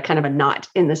illustrated by kind of a knot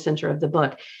in the center of the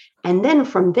book. And then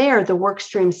from there, the work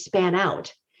streams span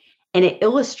out, and it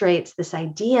illustrates this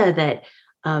idea that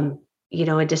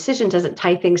a decision doesn't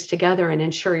tie things together and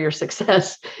ensure your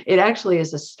success. It actually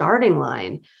is a starting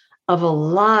line of a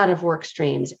lot of work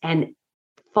streams and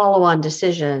follow-on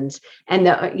decisions, and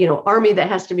the army that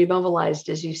has to be mobilized,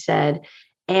 as you said,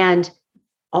 and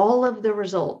all of the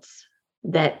results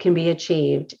that can be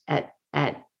achieved at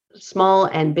small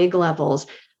and big levels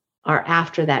are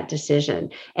after that decision.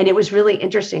 And it was really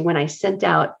interesting when I sent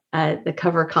out the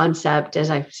cover concept, as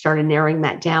I started narrowing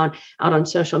that down out on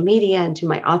social media and to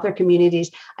my author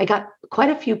communities, I got quite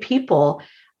a few people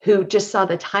who just saw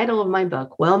the title of my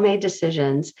book, Well-Made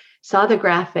Decisions, saw the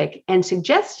graphic and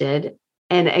suggested,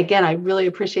 and again, I really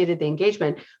appreciated the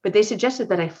engagement, but they suggested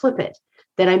that I flip it,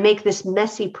 that I make this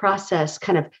messy process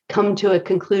kind of come to a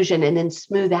conclusion and then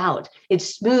smooth out.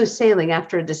 It's smooth sailing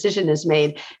after a decision is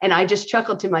made. And I just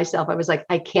chuckled to myself. I was like,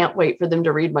 I can't wait for them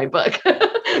to read my book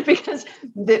because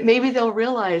that maybe they'll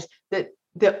realize that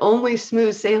the only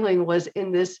smooth sailing was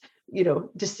in this,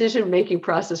 decision-making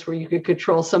process where you could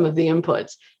control some of the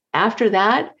inputs. After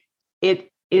that,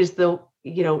 it is the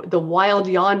wild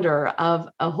yonder of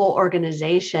a whole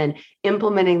organization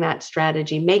implementing that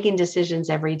strategy, making decisions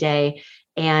every day,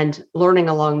 and learning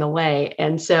along the way.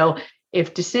 And so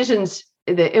if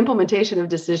the implementation of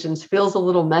decisions feels a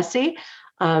little messy,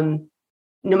 no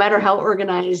matter how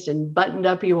organized and buttoned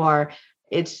up you are,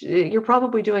 you're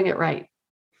probably doing it right.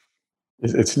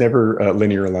 It's never a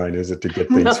linear line, is it, to get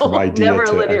things from idea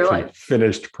to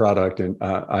finished product? And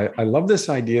I love this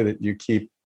idea that you keep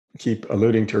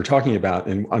alluding to or talking about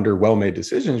under well-made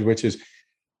decisions, which is,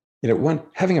 one,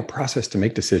 having a process to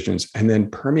make decisions and then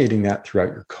permeating that throughout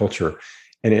your culture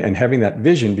and having that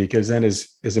vision, because then as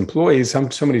employees,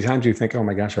 so many times you think, oh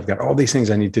my gosh, I've got all these things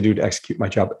I need to do to execute my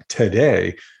job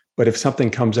today. But if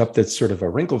something comes up that's sort of a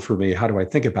wrinkle for me, how do I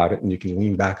think about it? And you can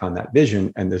lean back on that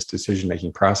vision and this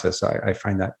decision-making process. I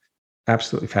find that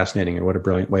absolutely fascinating, and what a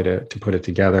brilliant way to put it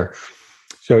together.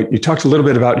 So you talked a little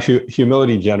bit about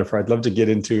humility, Jennifer. I'd love to get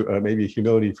into maybe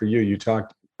humility for you.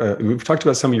 We've talked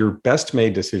about some of your best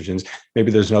made decisions.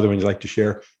 Maybe there's another one you'd like to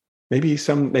share. Maybe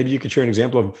you could share an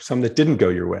example of some that didn't go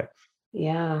your way.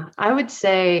 Yeah, I would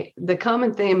say the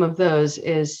common theme of those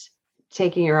is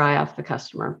taking your eye off the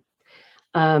customer.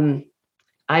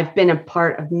 I've been a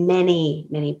part of many,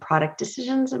 many product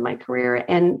decisions in my career,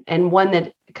 and one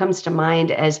that comes to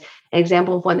mind as an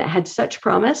example of one that had such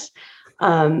promise,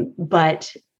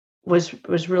 but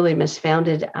was really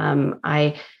misfounded.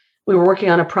 We were working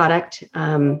on a product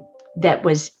that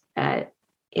was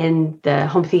in the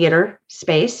home theater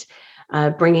space,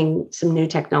 bringing some new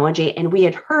technology, and we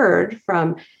had heard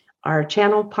from our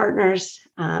channel partners,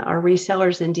 our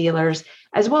resellers and dealers,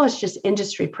 as well as just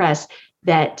industry press,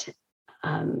 that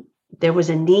there was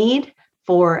a need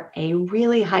for a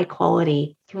really high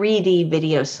quality 3D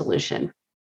video solution.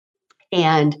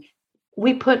 And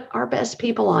we put our best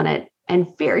people on it,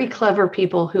 and very clever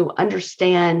people who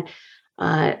understand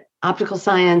optical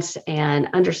science and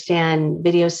understand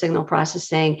video signal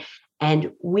processing.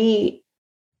 And we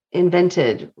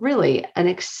invented really an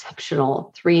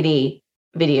exceptional 3D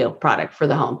video product for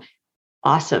the home.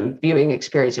 Awesome viewing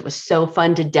experience. It was so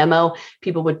fun to demo.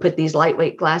 People would put these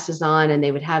lightweight glasses on and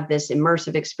they would have this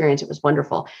immersive experience. It was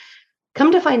wonderful.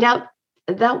 Come to find out,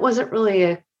 that wasn't really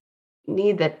a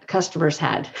need that customers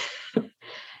had.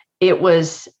 It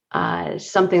was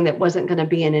something that wasn't going to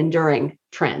be an enduring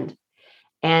trend.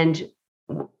 And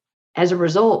as a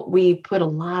result, we put a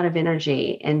lot of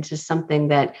energy into something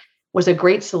that was a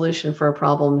great solution for a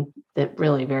problem that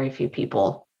really very few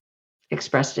people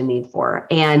expressed a need for.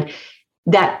 And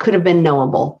that could have been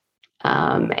knowable.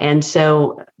 And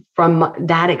so from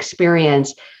that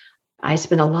experience, I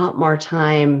spent a lot more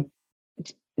time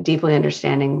deeply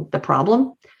understanding the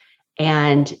problem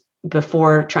and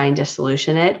before trying to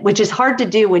solution it, which is hard to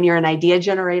do when you're an idea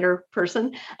generator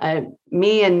person.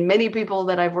 Me and many people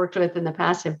that I've worked with in the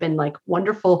past have been like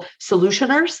wonderful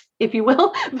solutioners, if you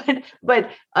will,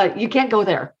 but you can't go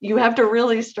there. You have to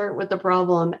really start with the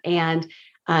problem. And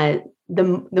the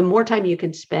more time you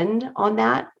can spend on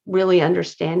that, really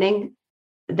understanding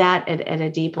that at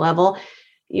a deep level,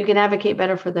 you can advocate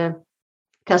better for the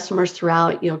customers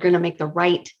throughout. You're going to make the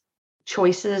right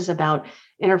choices about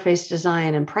interface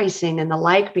design and pricing and the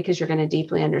like, because you're going to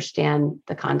deeply understand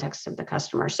the context of the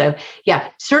customer. So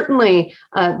yeah, certainly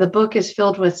the book is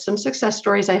filled with some success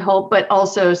stories, I hope, but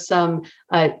also some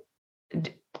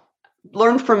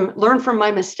learn from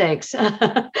my mistakes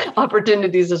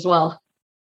opportunities as well.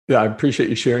 Yeah, I appreciate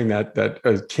you sharing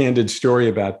that candid story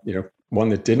about, one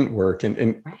that didn't work.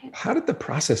 And Right. How did the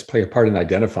process play a part in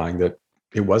identifying that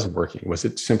it wasn't working? Was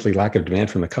it simply lack of demand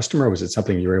from the customer? Or was it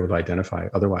something you were able to identify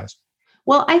otherwise?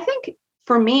 Well, I think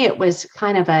for me, it was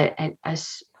kind of a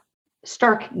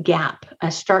stark gap,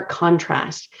 a stark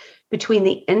contrast between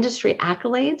the industry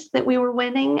accolades that we were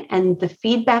winning and the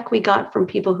feedback we got from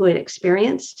people who had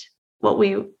experienced what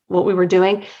we were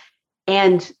doing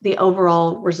and the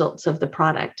overall results of the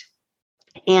product.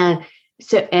 And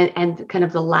so, and kind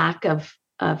of the lack of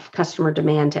customer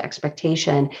demand to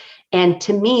expectation. And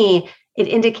to me, it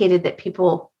indicated that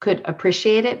people could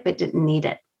appreciate it, but didn't need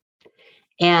it.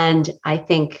 And I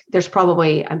think there's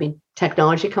probably,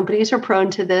 technology companies are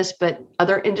prone to this, but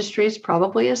other industries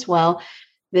probably as well.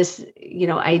 This,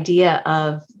 idea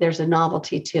of there's a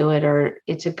novelty to it, or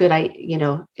it's a good,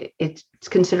 it's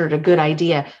considered a good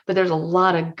idea, but there's a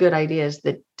lot of good ideas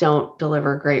that don't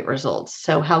deliver great results.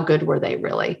 So how good were they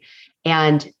really?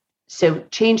 And so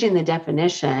changing the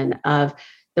definition of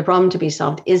the problem to be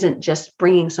solved isn't just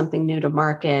bringing something new to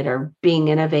market or being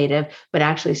innovative, but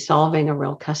actually solving a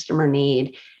real customer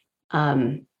need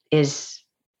is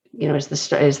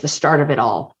the start of it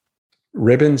all.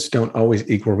 Ribbons don't always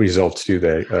equal results, do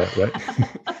they? Right?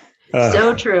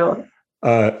 So true.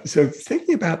 So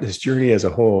thinking about this journey as a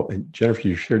whole, and Jennifer,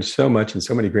 you shared so much and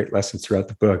so many great lessons throughout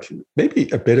the book. Maybe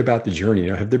a bit about the journey.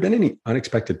 Have there been any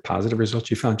unexpected positive results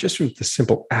you found just from the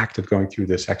simple act of going through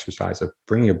this exercise of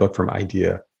bringing a book from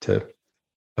idea to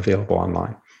available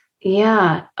online?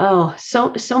 Yeah. Oh,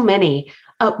 so many.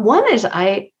 One is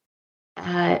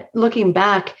looking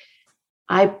back,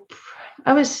 I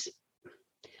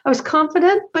was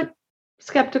confident but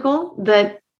skeptical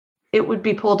that it would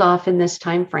be pulled off in this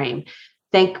time frame.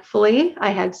 Thankfully,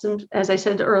 I had some, as I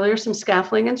said earlier, some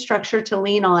scaffolding and structure to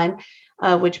lean on,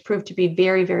 which proved to be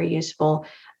very, very useful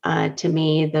to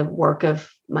me. The work of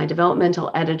my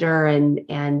developmental editor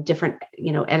and different,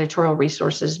 editorial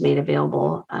resources made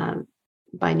available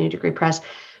by New Degree Press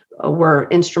were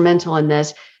instrumental in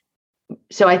this.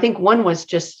 So I think one was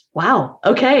just, wow,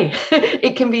 okay,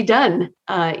 it can be done,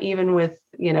 even with,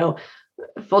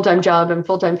 full-time job and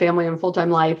full-time family and full-time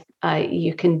life.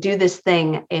 You can do this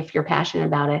thing if you're passionate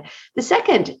about it. The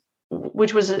second,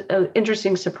 which was an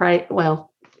interesting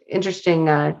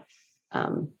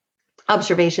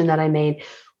observation that I made,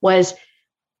 was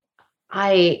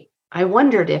I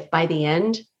wondered if by the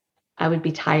end I would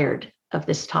be tired of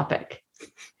this topic.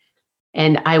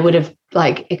 And I would have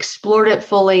explored it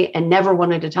fully and never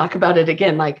wanted to talk about it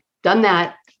again, done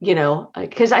that,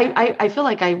 because I feel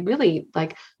like I really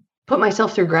put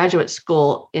myself through graduate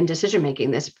school in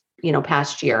decision-making this,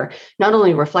 past year, not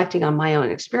only reflecting on my own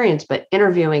experience, but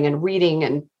interviewing and reading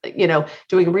and,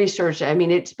 doing research.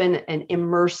 It's been an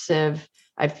immersive,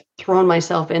 I've thrown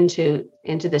myself into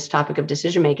this topic of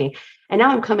decision-making. And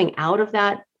now I'm coming out of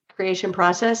that creation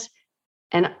process,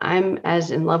 and I'm as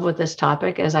in love with this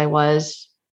topic as I was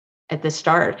at the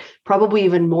start, probably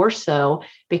even more so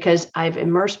because I've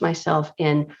immersed myself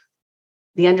in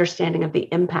the understanding of the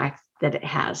impact that it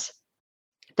has,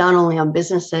 not only on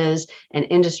businesses and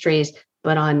industries,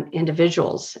 but on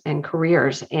individuals and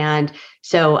careers. And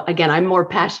so again, I'm more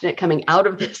passionate coming out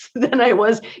of this than I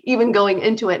was even going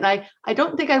into it. And I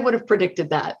don't think I would have predicted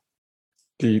that.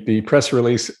 The press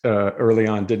release early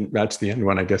on didn't match the end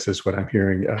one, I guess is what I'm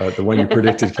hearing. The one you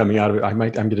predicted coming out of it, I'm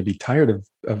going to be tired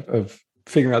of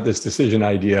figuring out this decision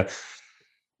idea.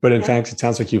 But in fact, it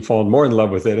sounds like you've fallen more in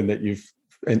love with it and that you've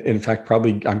in fact,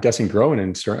 probably, I'm guessing, growing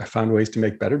and found ways to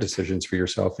make better decisions for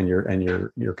yourself and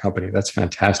your company. That's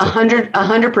fantastic.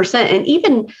 100%. And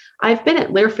even I've been at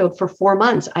Learfield for 4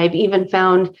 months. I've even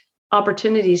found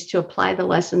opportunities to apply the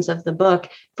lessons of the book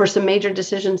for some major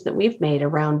decisions that we've made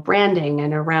around branding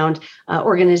and around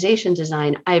organization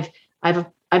design. I've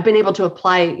been able to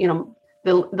apply,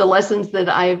 the lessons that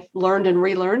I've learned and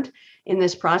relearned in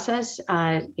this process,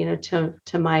 to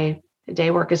my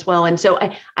day work as well. And so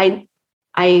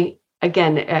I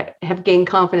again have gained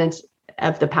confidence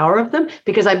of the power of them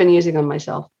because I've been using them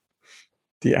myself.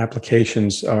 The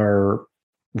applications are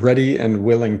ready,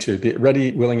 willing,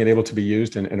 and able to be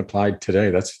used and applied today.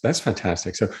 That's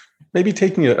fantastic. So maybe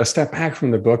taking a step back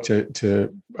from the book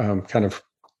to kind of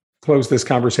close this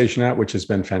conversation out, which has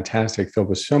been fantastic, filled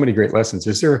with so many great lessons.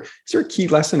 Is there a key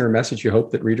lesson or message you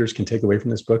hope that readers can take away from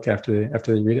this book after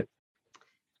they read it?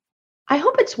 I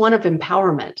hope it's one of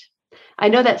empowerment. I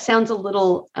know that sounds a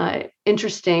little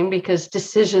interesting because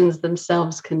decisions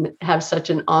themselves can have such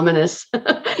an ominous,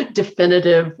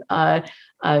 definitive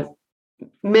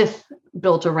myth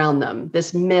built around them.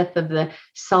 This myth of the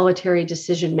solitary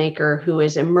decision maker who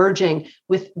is emerging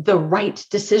with the right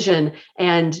decision,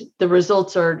 and the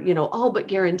results are, all but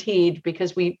guaranteed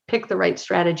because we pick the right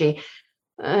strategy.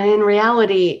 In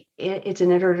reality, it's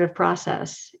an iterative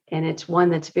process, and it's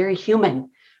one that's very human,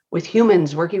 with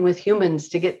humans working with humans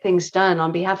to get things done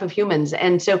on behalf of humans.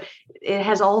 And so it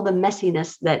has all the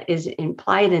messiness that is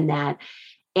implied in that.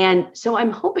 And so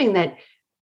I'm hoping that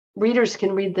readers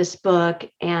can read this book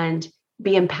and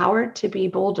be empowered to be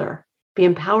bolder, be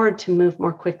empowered to move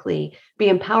more quickly, be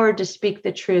empowered to speak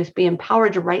the truth, be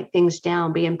empowered to write things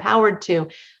down, be empowered to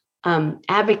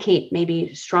advocate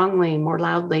maybe strongly, more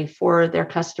loudly for their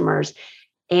customers,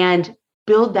 and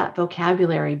build that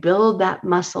vocabulary, build that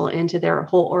muscle into their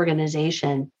whole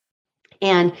organization.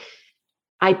 And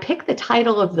I picked the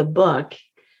title of the book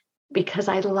because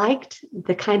I liked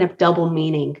the kind of double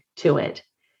meaning to it.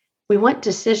 We want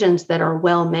decisions that are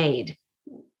well made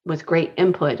with great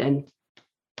input, and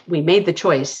we made the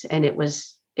choice, and it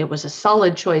was a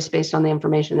solid choice based on the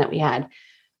information that we had.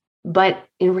 But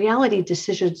in reality,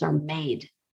 decisions are made,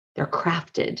 they're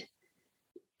crafted.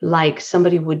 Like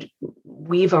somebody would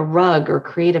weave a rug or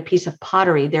create a piece of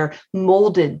pottery. They're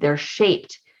molded, they're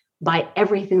shaped by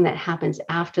everything that happens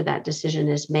after that decision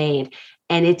is made.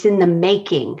 And it's in the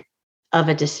making of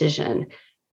a decision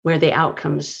where the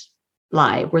outcomes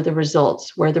lie, where the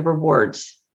results, where the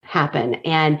rewards happen.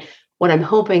 And what I'm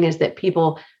hoping is that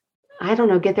people,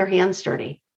 get their hands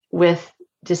dirty with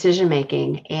decision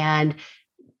making, and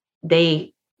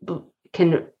they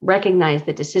can recognize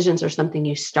that decisions are something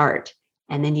you start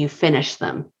and then you finish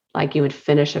them like you would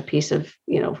finish a piece of,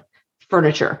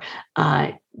 furniture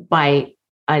by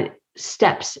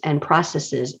steps and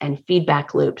processes and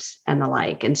feedback loops and the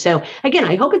like. And so, again,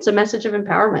 I hope it's a message of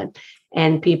empowerment,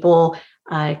 and people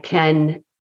can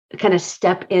kind of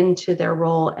step into their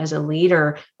role as a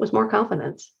leader with more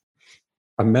confidence.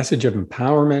 A message of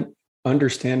empowerment,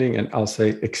 understanding, and I'll say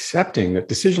accepting that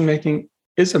decision-making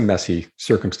is a messy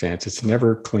circumstance. It's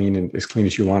never clean and as clean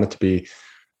as you want it to be.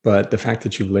 But the fact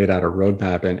that you've laid out a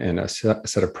roadmap and a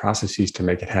set of processes to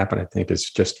make it happen, I think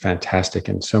is just fantastic,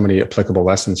 and so many applicable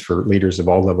lessons for leaders of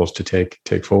all levels to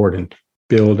take forward and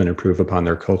build and improve upon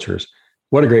their cultures.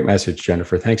 What a great message,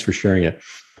 Jennifer. Thanks for sharing it.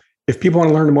 If people want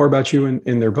to learn more about you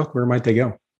in their book, where might they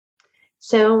go?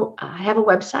 So I have a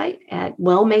website at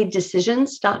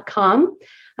wellmadedecisions.com.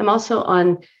 I'm also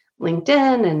on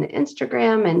LinkedIn and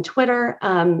Instagram and Twitter.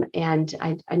 And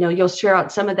I know you'll share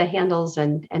out some of the handles,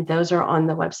 and those are on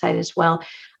the website as well.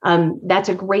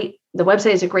 The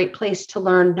website is a great place to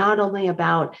learn not only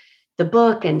about the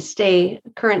book and stay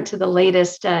current to the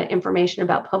latest information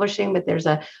about publishing, but there's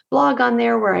a blog on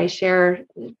there where I share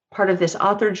part of this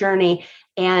author journey.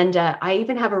 And I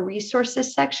even have a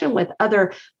resources section with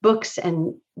other books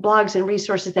and blogs and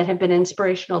resources that have been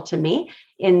inspirational to me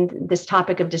in this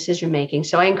topic of decision making.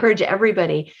 So I encourage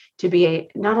everybody to be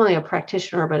not only a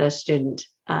practitioner, but a student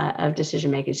of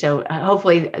decision making. So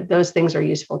hopefully those things are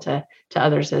useful to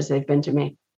others as they've been to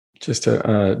me. Just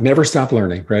to never stop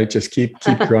learning, right? Just keep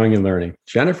growing and learning.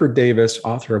 Jennifer Davis,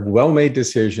 author of Well-Made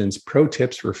Decisions, Pro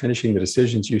Tips for Finishing the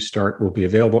Decisions You Start, will be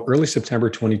available early September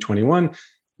 2021,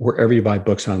 wherever you buy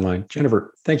books online.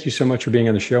 Jennifer, thank you so much for being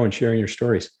on the show and sharing your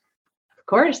stories. Of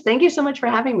course. Thank you so much for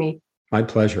having me. My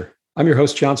pleasure. I'm your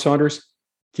host, John Saunders.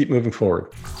 Keep moving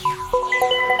forward.